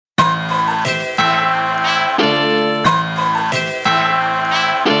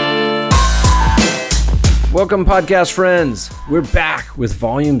Welcome, podcast friends. We're back with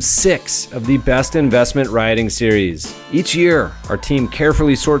volume 6 of the Best Investment Writing series. Each year, our team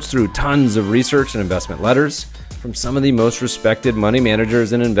carefully sorts through tons of research and investment letters from some of the most respected money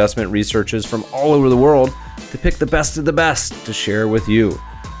managers and investment researchers from all over the world to pick the best of the best to share with you.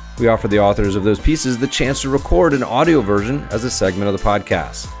 We offer the authors of those pieces the chance to record an audio version as a segment of the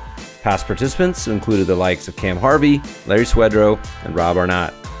podcast. Past participants included the likes of Cam Harvey, Larry Swedrow, and Rob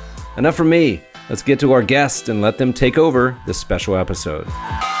Arnott. Enough from me. Let's get to our guest and let them take over this special episode.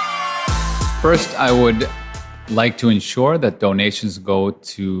 First, I would like to ensure that donations go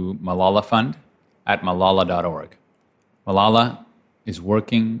to Malala Fund at malala.org. Malala is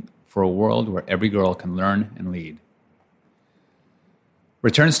working for a world where every girl can learn and lead.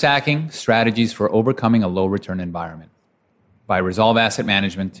 Return Stacking, Strategies for Overcoming a Low Return Environment by Resolve Asset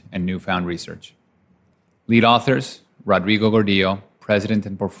Management and Newfound Research. Lead authors, Rodrigo Gordillo, President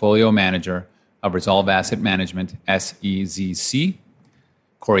and Portfolio Manager of Resolve Asset Management, SEZC.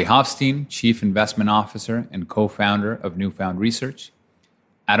 Corey Hoffstein, Chief Investment Officer and Co-Founder of Newfound Research.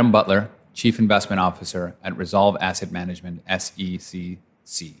 Adam Butler, Chief Investment Officer at Resolve Asset Management,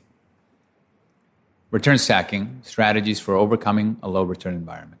 SECC. Return Stacking, Strategies for Overcoming a Low Return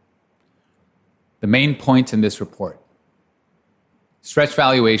Environment. The main points in this report. Stretched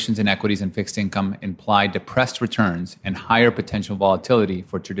valuations in equities and fixed income imply depressed returns and higher potential volatility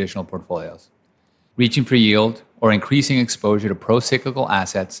for traditional portfolios. Reaching for yield or increasing exposure to pro-cyclical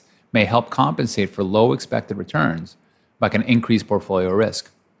assets may help compensate for low expected returns, but can increase portfolio risk.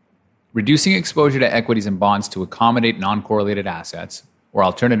 Reducing exposure to equities and bonds to accommodate non-correlated assets or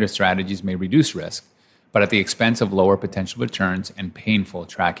alternative strategies may reduce risk, but at the expense of lower potential returns and painful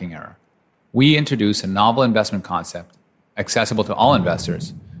tracking error. We introduce a novel investment concept accessible to all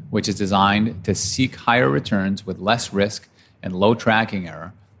investors, which is designed to seek higher returns with less risk and low tracking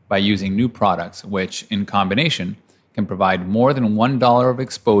error by using new products which, in combination, can provide more than $1 of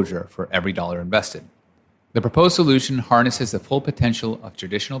exposure for every dollar invested. The proposed solution harnesses the full potential of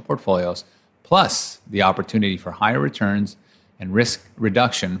traditional portfolios, plus the opportunity for higher returns and risk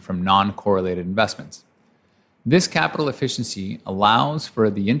reduction from non-correlated investments. This capital efficiency allows for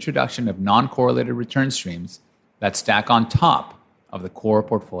the introduction of non-correlated return streams that stack on top of the core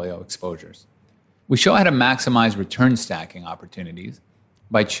portfolio exposures. We show how to maximize return stacking opportunities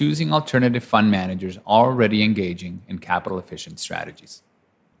by choosing alternative fund managers already engaging in capital-efficient strategies.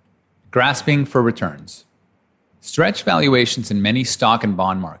 Grasping for returns. Stretched valuations in many stock and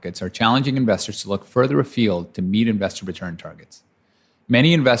bond markets are challenging investors to look further afield to meet investor return targets.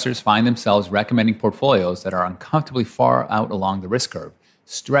 Many investors find themselves recommending portfolios that are uncomfortably far out along the risk curve,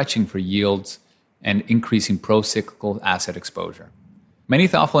 stretching for yields and increasing pro-cyclical asset exposure. Many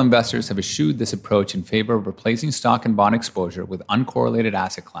thoughtful investors have eschewed this approach in favor of replacing stock and bond exposure with uncorrelated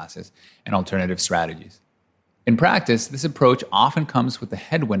asset classes and alternative strategies. In practice, this approach often comes with the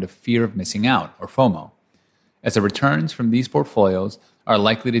headwind of fear of missing out, or FOMO, as the returns from these portfolios are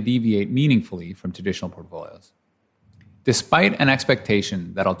likely to deviate meaningfully from traditional portfolios. Despite an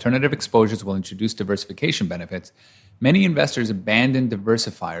expectation that alternative exposures will introduce diversification benefits, many investors abandon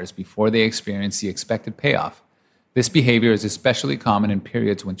diversifiers before they experience the expected payoff. This behavior is especially common in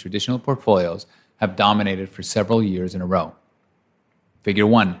periods when traditional portfolios have dominated for several years in a row. Figure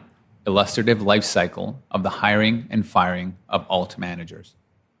 1, illustrative life cycle of the hiring and firing of alt managers.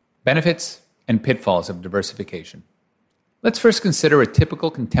 Benefits and pitfalls of diversification. Let's first consider a typical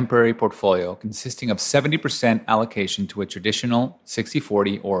contemporary portfolio consisting of 70% allocation to a traditional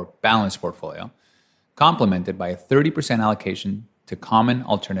 60-40 or balanced portfolio, complemented by a 30% allocation to common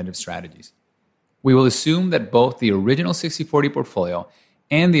alternative strategies. We will assume that both the original 60-40 portfolio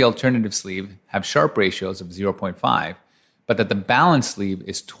and the alternative sleeve have Sharpe ratios of 0.5, but that the balanced sleeve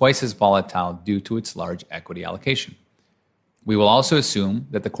is twice as volatile due to its large equity allocation. We will also assume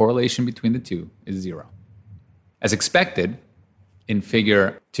that the correlation between the two is 0. As expected, in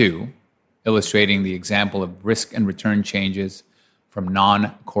Figure 2, illustrating the example of risk and return changes from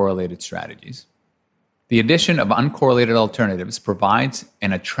non-correlated strategies, the addition of uncorrelated alternatives provides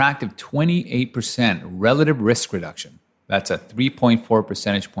an attractive 28% relative risk reduction. That's a 3.4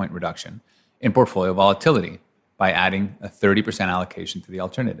 percentage point reduction in portfolio volatility by adding a 30% allocation to the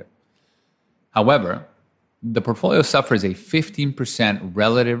alternative. However, the portfolio suffers a 15%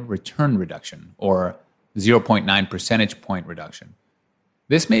 relative return reduction, or 0.9 percentage point reduction.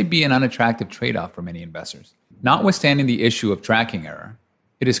 This may be an unattractive trade-off for many investors. Notwithstanding the issue of tracking error,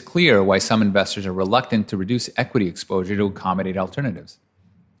 it is clear why some investors are reluctant to reduce equity exposure to accommodate alternatives.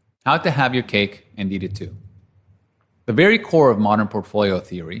 How to have your cake and eat it too. The very core of modern portfolio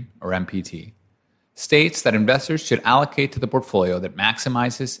theory, or MPT, states that investors should allocate to the portfolio that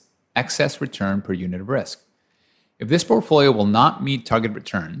maximizes excess return per unit of risk. If this portfolio will not meet target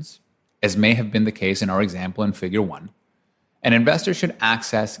returns, as may have been the case in our example in Figure 1, an investor should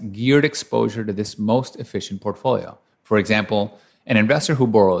access geared exposure to this most efficient portfolio. For example, an investor who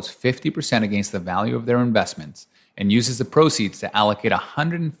borrows 50% against the value of their investments and uses the proceeds to allocate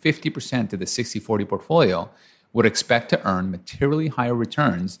 150% to the 60/40 portfolio would expect to earn materially higher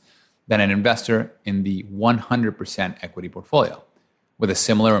returns than an investor in the 100% equity portfolio with a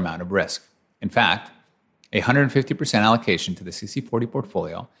similar amount of risk. In fact, a 150% allocation to the 60/40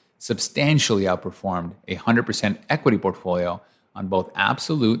 portfolio substantially outperformed a 100% equity portfolio on both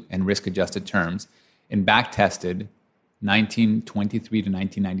absolute and risk-adjusted terms in back-tested 1923 to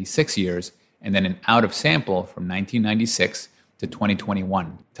 1996 years, and then an out-of-sample from 1996 to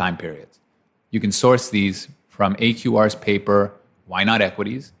 2021 time periods. You can source these from AQR's paper, Why Not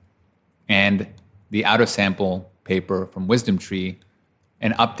Equities, and the out-of-sample paper from Wisdom Tree,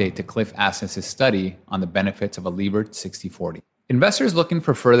 an update to Cliff Asness' study on the benefits of a levered 60/40. Investors looking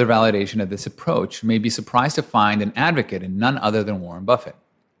for further validation of this approach may be surprised to find an advocate in none other than Warren Buffett.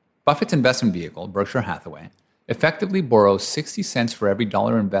 Buffett's investment vehicle, Berkshire Hathaway, effectively borrows 60 cents for every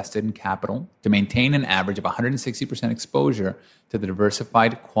dollar invested in capital to maintain an average of 160% exposure to the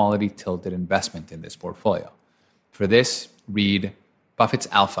diversified quality tilted investment in this portfolio. For this, read Buffett's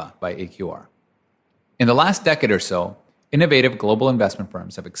Alpha by AQR. In the last decade or so, innovative global investment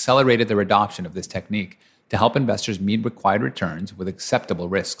firms have accelerated their adoption of this technique to help investors meet required returns with acceptable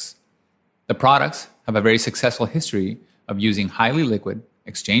risks. The products have a very successful history of using highly liquid,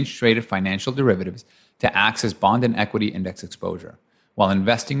 exchange-traded financial derivatives to access bond and equity index exposure, while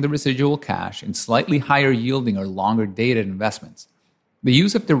investing the residual cash in slightly higher yielding or longer dated investments. The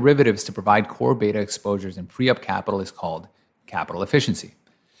use of derivatives to provide core beta exposures and free up capital is called capital efficiency.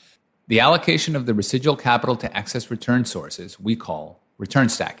 The allocation of the residual capital to excess return sources we call return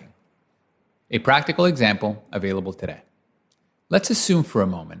stacking. A practical example available today. Let's assume for a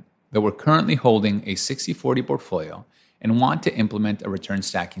moment that we're currently holding a 60/40 portfolio and want to implement a return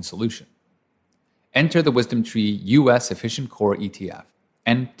stacking solution. Enter the Wisdom Tree US Efficient Core ETF,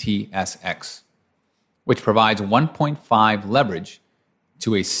 NTSX, which provides 1.5 leverage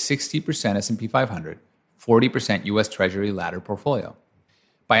to a 60% S&P 500, 40% US Treasury ladder portfolio.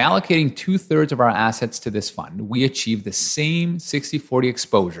 By allocating 2/3 of our assets to this fund, we achieve the same 60/40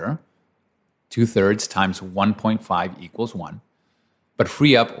 exposure, 2/3 times 1.5 equals 1, but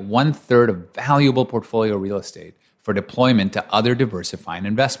free up 1/3 of valuable portfolio real estate for deployment to other diversifying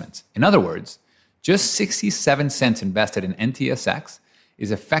investments. In other words, just 67 cents invested in NTSX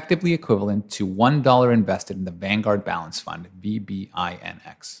is effectively equivalent to $1 invested in the Vanguard Balance Fund,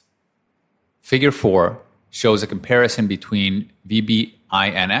 VBINX. Figure 4 shows a comparison between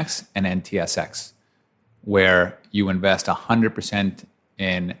VBINX and NTSX, where you invest 100%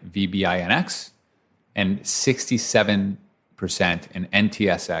 in VBINX and 67% in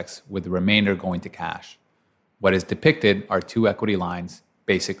NTSX, with the remainder going to cash. What is depicted are two equity lines,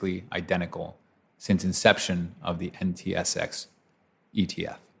 basically identical since inception of the NTSX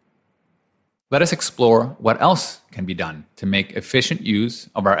ETF. Let us explore what else can be done to make efficient use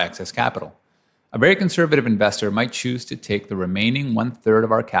of our excess capital. A very conservative investor might choose to take the remaining 1/3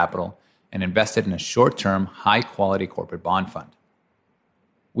 of our capital and invest it in a short-term, high-quality corporate bond fund.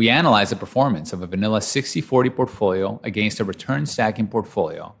 We analyze the performance of a vanilla 60/40 portfolio against a return stacking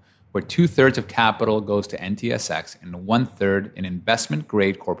portfolio where 2/3 of capital goes to NTSX and 1/3 in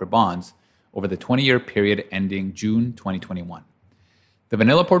investment-grade corporate bonds over the 20-year period ending June 2021. The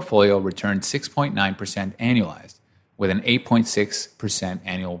vanilla portfolio returned 6.9% annualized with an 8.6%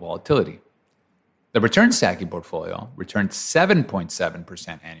 annual volatility. The return stacking portfolio returned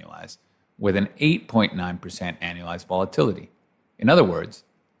 7.7% annualized with an 8.9% annualized volatility. In other words,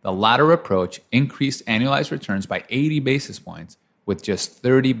 the latter approach increased annualized returns by 80 basis points with just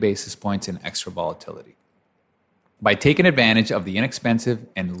 30 basis points in extra volatility. By taking advantage of the inexpensive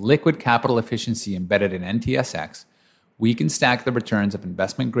and liquid capital efficiency embedded in NTSX, we can stack the returns of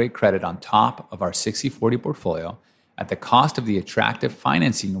investment-grade credit on top of our 60/40 portfolio at the cost of the attractive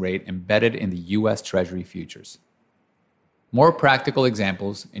financing rate embedded in the US Treasury futures. More practical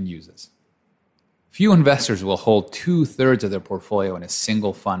examples and uses. Few investors will hold 2/3 of their portfolio in a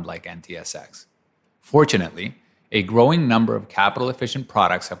single fund like NTSX. Fortunately, a growing number of capital-efficient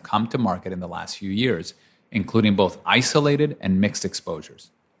products have come to market in the last few years, including both isolated and mixed exposures.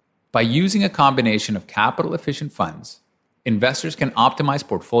 By using a combination of capital-efficient funds, investors can optimize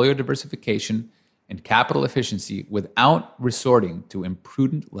portfolio diversification and capital efficiency without resorting to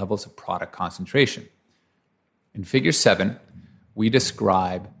imprudent levels of product concentration. In Figure 7, we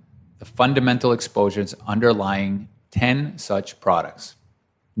describe the fundamental exposures underlying 10 such products.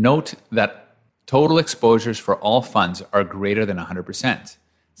 Note that Total exposures for all funds are greater than 100%,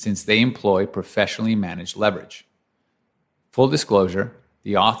 since they employ professionally managed leverage. Full disclosure,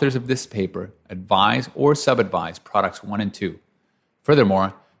 the authors of this paper advise or sub-advise products 1 and 2.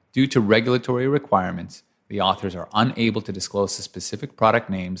 Furthermore, due to regulatory requirements, the authors are unable to disclose the specific product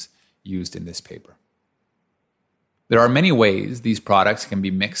names used in this paper. There are many ways these products can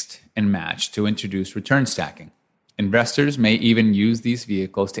be mixed and matched to introduce return stacking. Investors may even use these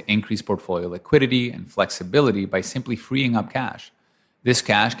vehicles to increase portfolio liquidity and flexibility by simply freeing up cash. This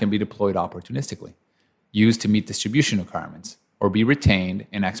cash can be deployed opportunistically, used to meet distribution requirements, or be retained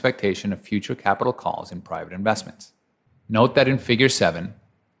in expectation of future capital calls in private investments. Note that in Figure 7,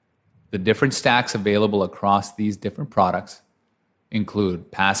 the different stacks available across these different products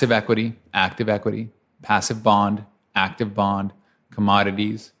include passive equity, passive bond, active bond,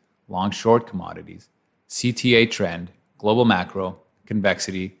 commodities, long-short commodities, CTA trend, global macro,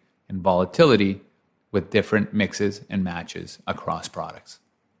 convexity, and volatility with different mixes and matches across products.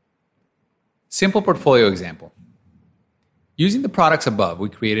 Simple portfolio example. Using the products above, we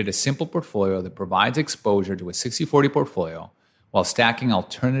created a simple portfolio that provides exposure to a 60-40 portfolio while stacking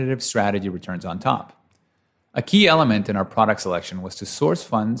alternative strategy returns on top. A key element in our product selection was to source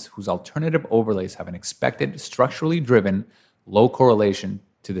funds whose alternative overlays have an expected, structurally driven, low correlation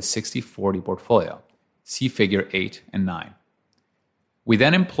to the 60-40 portfolio. See Figure 8 and 9. We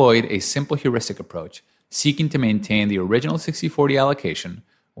then employed a simple heuristic approach, seeking to maintain the original 60-40 allocation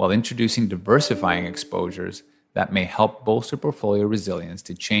while introducing diversifying exposures that may help bolster portfolio resilience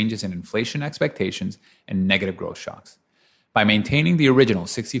to changes in inflation expectations and negative growth shocks. By maintaining the original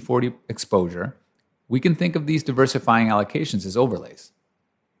 60-40 exposure, we can think of these diversifying allocations as overlays.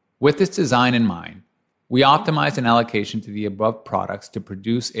 With this design in mind, we optimized an allocation to the above products to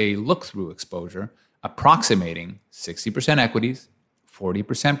produce a look-through exposure approximating 60% equities,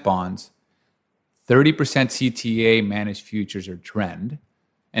 40% bonds, 30% CTA managed futures or trend,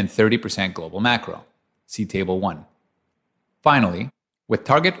 and 30% global macro. See Table 1. Finally, with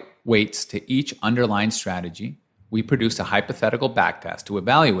target weights to each underlying strategy, we produced a hypothetical backtest to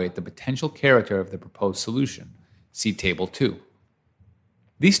evaluate the potential character of the proposed solution. See Table 2.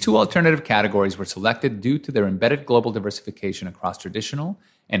 These two alternative categories were selected due to their embedded global diversification across traditional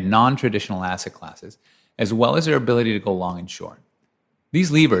and non-traditional asset classes, as well as their ability to go long and short.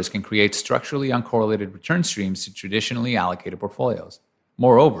 These levers can create structurally uncorrelated return streams to traditionally allocated portfolios.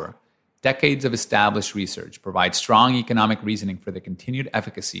 Moreover, decades of established research provide strong economic reasoning for the continued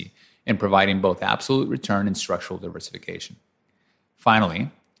efficacy in providing both absolute return and structural diversification. Finally,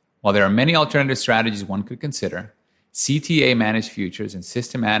 while there are many alternative strategies one could consider, CTA managed futures and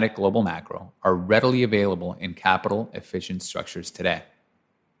systematic global macro are readily available in capital-efficient structures today.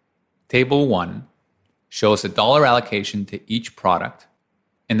 Table 1 shows the dollar allocation to each product,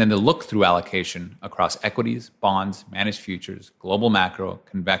 and then the look-through allocation across equities, bonds, managed futures, global macro,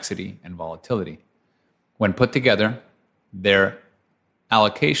 convexity, and volatility. When put together, their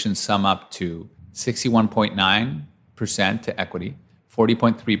allocations sum up to 61.9% to equity,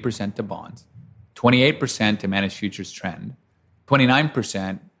 40.3% to bonds, 28% to managed futures trend,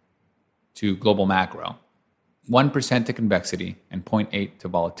 29% to global macro, 1% to convexity, and 0.8% to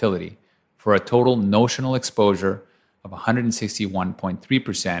volatility, for a total notional exposure of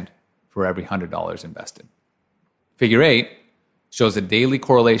 161.3% for every $100 invested. Figure 8 shows a daily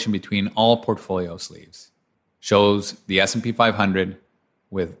correlation between all portfolio sleeves. Shows the S&P 500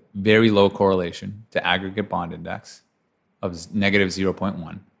 with very low correlation to aggregate bond index of negative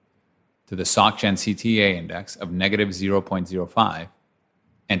 0.1, to the SocGen CTA index of negative 0.05,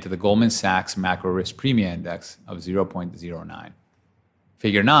 and to the Goldman Sachs Macro Risk Premia Index of 0.09.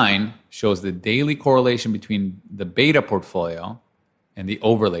 Figure 9 shows the daily correlation between the beta portfolio and the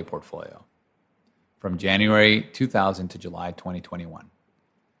overlay portfolio from January 2000 to July 2021.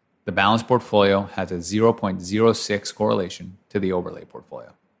 The balanced portfolio has a 0.06 correlation to the overlay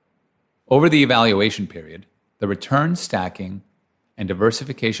portfolio. Over the evaluation period, the return stacking and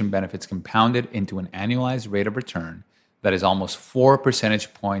diversification benefits compounded into an annualized rate of return that is almost 4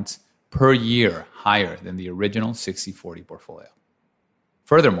 percentage points per year higher than the original 60-40 portfolio.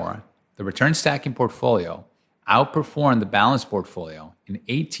 Furthermore, the return stacking portfolio outperformed the balanced portfolio in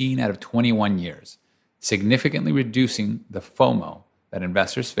 18 out of 21 years, significantly reducing the FOMO that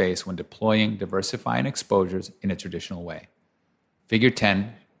investors face when deploying diversifying exposures in a traditional way. Figure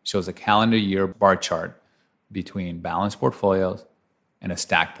 10 shows a calendar year bar chart between balanced portfolios and a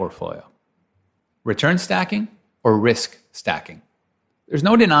stacked portfolio. Return stacking or risk stacking? There's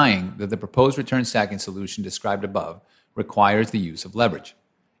no denying that the proposed return stacking solution described above requires the use of leverage,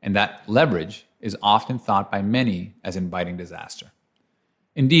 and that leverage is often thought by many as inviting disaster.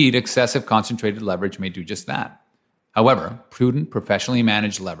 Indeed, excessive concentrated leverage may do just that. However, prudent, professionally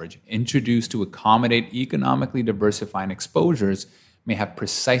managed leverage introduced to accommodate economically diversifying exposures may have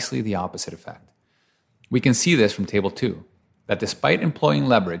precisely the opposite effect. We can see this from Table 2, that despite employing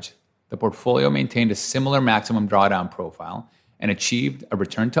leverage, the portfolio maintained a similar maximum drawdown profile and achieved a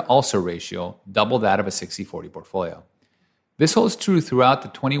return-to-also ratio double that of a 60-40 portfolio. This holds true throughout the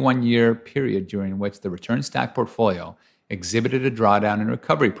 21-year period during which the return stack portfolio exhibited a drawdown and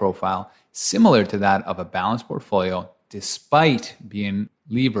recovery profile similar to that of a balanced portfolio despite being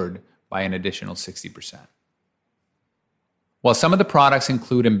levered by an additional 60%. While some of the products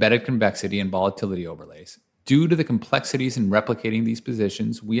include embedded convexity and volatility overlays, due to the complexities in replicating these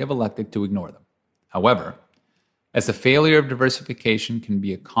positions, we have elected to ignore them. However, as the failure of diversification can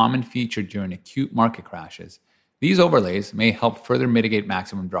be a common feature during acute market crashes, these overlays may help further mitigate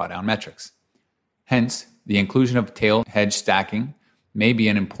maximum drawdown metrics. Hence, the inclusion of tail hedge stacking may be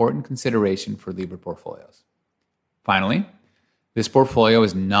an important consideration for levered portfolios. Finally, this portfolio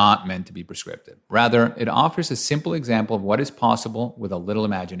is not meant to be prescriptive. Rather, it offers a simple example of what is possible with a little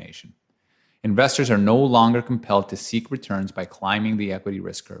imagination. Investors are no longer compelled to seek returns by climbing the equity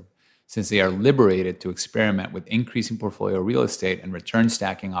risk curve, since they are liberated to experiment with increasing portfolio real estate and return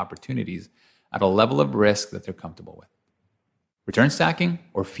stacking opportunities at a level of risk that they're comfortable with. Return stacking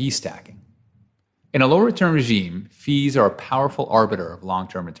or fee stacking? In a low return regime, fees are a powerful arbiter of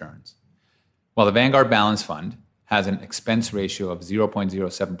long-term returns. While the Vanguard Balanced Fund has an expense ratio of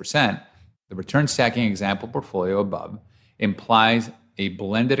 0.07%, the return stacking example portfolio above implies a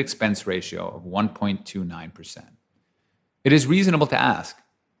blended expense ratio of 1.29%. It is reasonable to ask,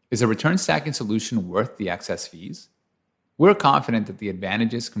 is a return stacking solution worth the excess fees? We're confident that the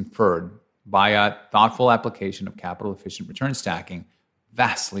advantages conferred by a thoughtful application of capital-efficient return stacking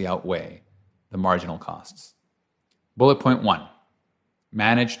vastly outweigh the marginal costs. Bullet point 1,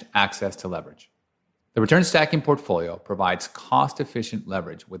 managed access to leverage. The return stacking portfolio provides cost-efficient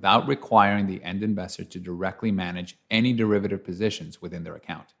leverage without requiring the end investor to directly manage any derivative positions within their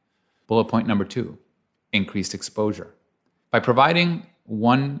account. Bullet point number 2, increased exposure. By providing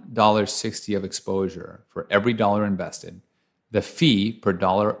 $1.60 of exposure for every dollar invested, the fee per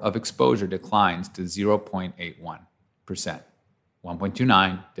dollar of exposure declines to 0.81%,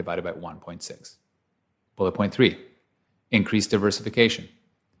 1.29 divided by 1.6. Bullet point 3, increased diversification.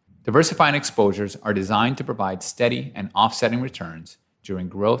 Diversifying exposures are designed to provide steady and offsetting returns during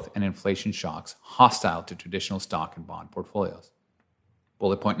growth and inflation shocks hostile to traditional stock and bond portfolios.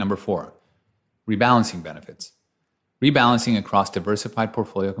 Bullet point number 4, rebalancing benefits. Rebalancing across diversified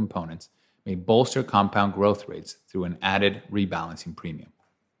portfolio components may bolster compound growth rates through an added rebalancing premium.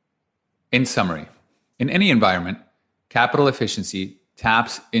 In summary, in any environment, capital efficiency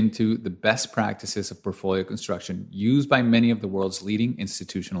taps into the best practices of portfolio construction used by many of the world's leading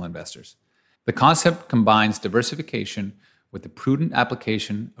institutional investors. The concept combines diversification with the prudent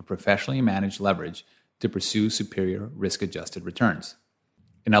application of professionally managed leverage to pursue superior risk-adjusted returns.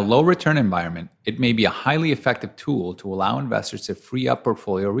 In a low-return environment, it may be a highly effective tool to allow investors to free up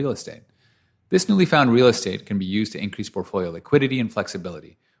portfolio real estate. This newly found real estate can be used to increase portfolio liquidity and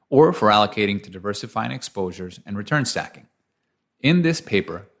flexibility, or for allocating to diversifying exposures and return stacking. In this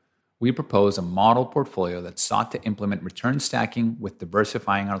paper, we propose a model portfolio that sought to implement return stacking with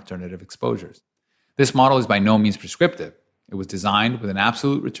diversifying alternative exposures. This model is by no means prescriptive. It was designed with an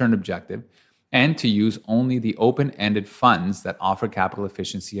absolute return objective and to use only the open-ended funds that offer capital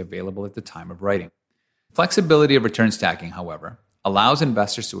efficiency available at the time of writing. Flexibility of return stacking, however, allows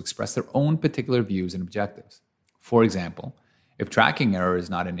investors to express their own particular views and objectives. For example, if tracking error is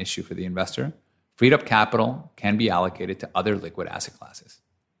not an issue for the investor, freed up capital can be allocated to other liquid asset classes.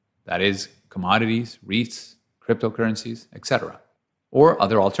 That is, commodities, REITs, cryptocurrencies, etc. Or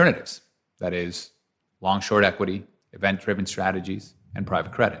other alternatives. That is, long-short equity, event-driven strategies, and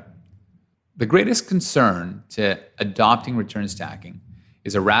private credit. The greatest concern to adopting return stacking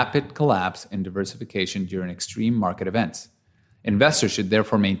is a rapid collapse in diversification during extreme market events. Investors should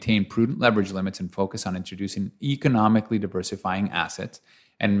therefore maintain prudent leverage limits and focus on introducing economically diversifying assets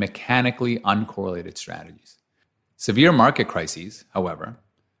and mechanically uncorrelated strategies. Severe market crises, however,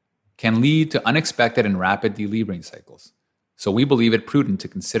 can lead to unexpected and rapid delevering cycles. So we believe it prudent to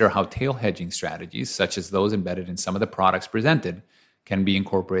consider how tail hedging strategies, such as those embedded in some of the products presented, can be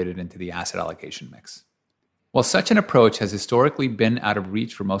incorporated into the asset allocation mix. While such an approach has historically been out of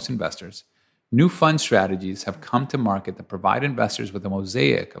reach for most investors, new fund strategies have come to market that provide investors with a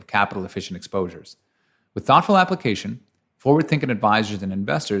mosaic of capital-efficient exposures. With thoughtful application, forward-thinking advisors and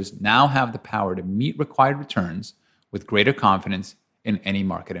investors now have the power to meet required returns with greater confidence in any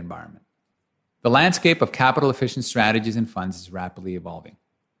market environment. The landscape of capital-efficient strategies and funds is rapidly evolving.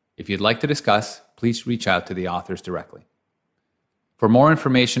 If you'd like to discuss, please reach out to the authors directly. For more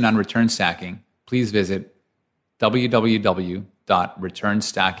information on return stacking, please visit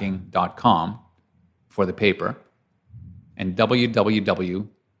www.returnstacking.com for the paper and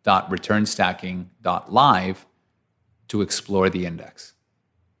www.returnstacking.live to explore the index.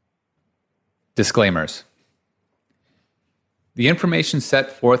 Disclaimers. The information set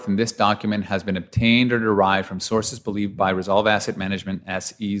forth in this document has been obtained or derived from sources believed by Resolve Asset Management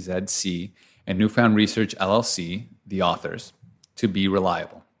SEZC and Newfound Research LLC, the authors, to be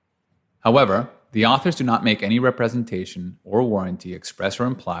reliable. However, the authors do not make any representation or warranty, express or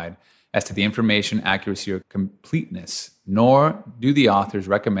implied, as to the information accuracy or completeness, nor do the authors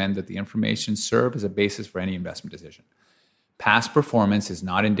recommend that the information serve as a basis for any investment decision. Past performance is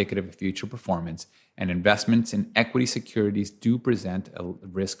not indicative of future performance, and investments in equity securities do present a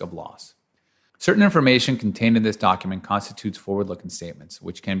risk of loss. Certain information contained in this document constitutes forward-looking statements,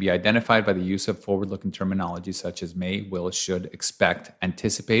 which can be identified by the use of forward-looking terminology such as may, will, should, expect,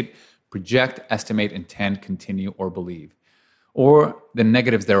 anticipate, project, estimate, intend, continue, or believe, or the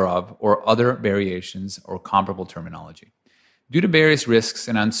negatives thereof, or other variations or comparable terminology. Due to various risks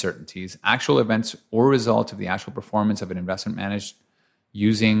and uncertainties, actual events or results of the actual performance of an investment managed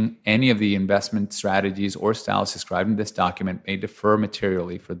using any of the investment strategies or styles described in this document may differ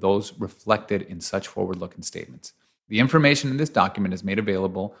materially for those reflected in such forward-looking statements. The information in this document is made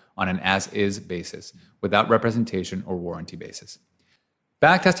available on an as-is basis, without representation or warranty basis.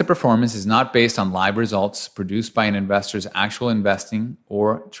 Backtested performance is not based on live results produced by an investor's actual investing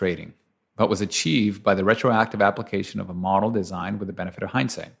or trading, but was achieved by the retroactive application of a model designed with the benefit of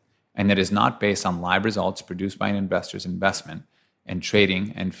hindsight, and it is not based on live results produced by an investor's investment and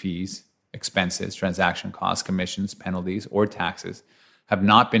trading, and fees, expenses, transaction costs, commissions, penalties, or taxes have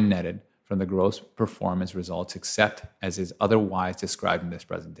not been netted from the gross performance results except as is otherwise described in this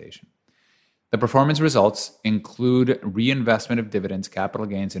presentation. The performance results include reinvestment of dividends, capital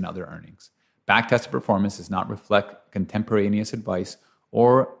gains, and other earnings. Backtested performance does not reflect contemporaneous advice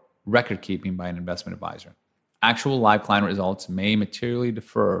or record keeping by an investment advisor. Actual live client results may materially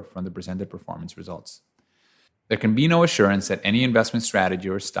differ from the presented performance results. There can be no assurance that any investment strategy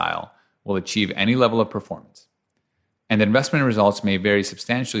or style will achieve any level of performance, and investment results may vary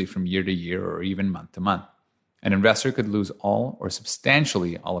substantially from year to year or even month to month. An investor could lose all or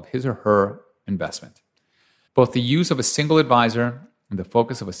substantially all of his or her investment. Both the use of a single advisor and the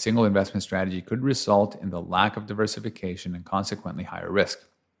focus of a single investment strategy could result in the lack of diversification and consequently higher risk.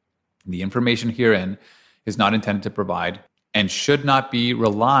 The information herein is not intended to provide and should not be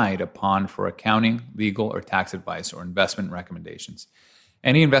relied upon for accounting, legal, or tax advice or investment recommendations.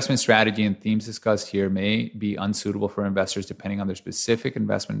 Any investment strategy and themes discussed here may be unsuitable for investors depending on their specific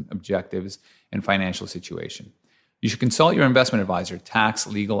investment objectives and financial situation. You should consult your investment advisor, tax,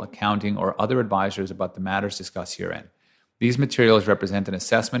 legal, accounting, or other advisors about the matters discussed herein. These materials represent an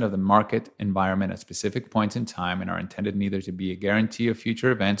assessment of the market environment at specific points in time and are intended neither to be a guarantee of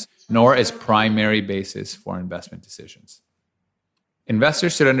future events nor as primary basis for investment decisions.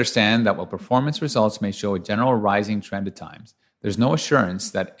 Investors should understand that while performance results may show a general rising trend at times, there's no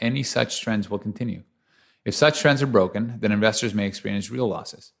assurance that any such trends will continue. If such trends are broken, then investors may experience real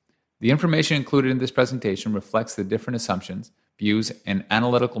losses. The information included in this presentation reflects the different assumptions, views, and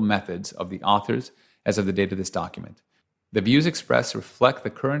analytical methods of the authors as of the date of this document. The views expressed reflect the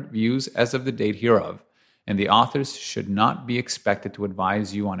current views as of the date hereof, and the authors should not be expected to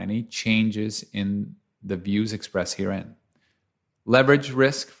advise you on any changes in the views expressed herein. Leverage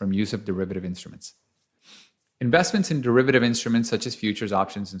risk from use of derivative instruments. Investments in derivative instruments such as futures,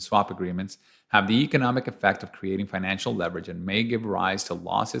 options, and swap agreements have the economic effect of creating financial leverage and may give rise to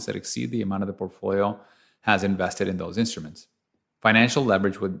losses that exceed the amount of the portfolio has invested in those instruments. Financial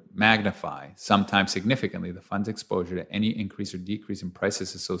leverage would magnify, sometimes significantly, the fund's exposure to any increase or decrease in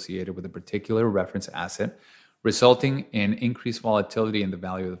prices associated with a particular reference asset, resulting in increased volatility in the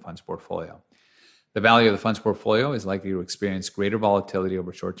value of the fund's portfolio. The value of the fund's portfolio is likely to experience greater volatility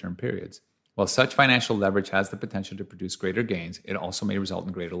over short-term periods. While such financial leverage has the potential to produce greater gains, it also may result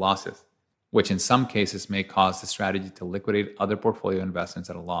in greater losses, which in some cases may cause the strategy to liquidate other portfolio investments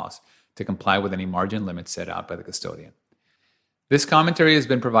at a loss to comply with any margin limits set out by the custodian. This commentary has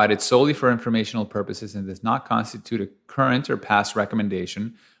been provided solely for informational purposes and does not constitute a current or past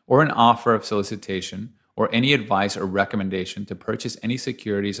recommendation or an offer of solicitation or any advice or recommendation to purchase any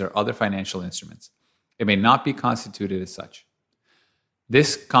securities or other financial instruments. It may not be constituted as such.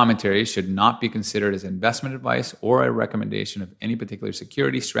 This commentary should not be considered as investment advice or a recommendation of any particular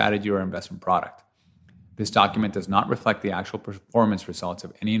security, strategy, or investment product. This document does not reflect the actual performance results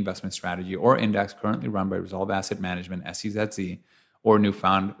of any investment strategy or index currently run by Resolve Asset Management, SEZC, or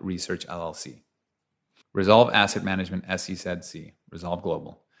Newfound Research LLC. Resolve Asset Management SEZC, Resolve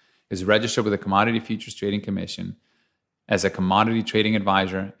Global, is registered with the Commodity Futures Trading Commission as a commodity trading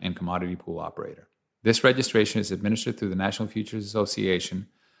advisor and commodity pool operator. This registration is administered through the National Futures Association.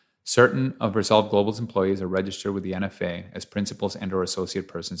 Certain of Resolve Global's employees are registered with the NFA as principals and/or associate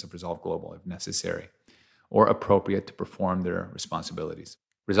persons of Resolve Global if necessary or appropriate to perform their responsibilities.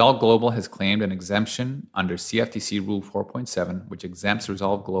 Resolve Global has claimed an exemption under CFTC Rule 4.7, which exempts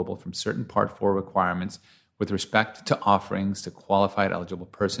Resolve Global from certain Part 4 requirements with respect to offerings to qualified eligible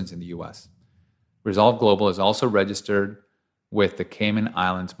persons in the U.S. Resolve Global is also registered with the Cayman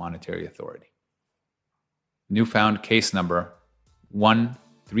Islands Monetary Authority. Newfound case number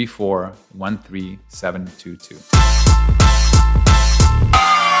 134-13722.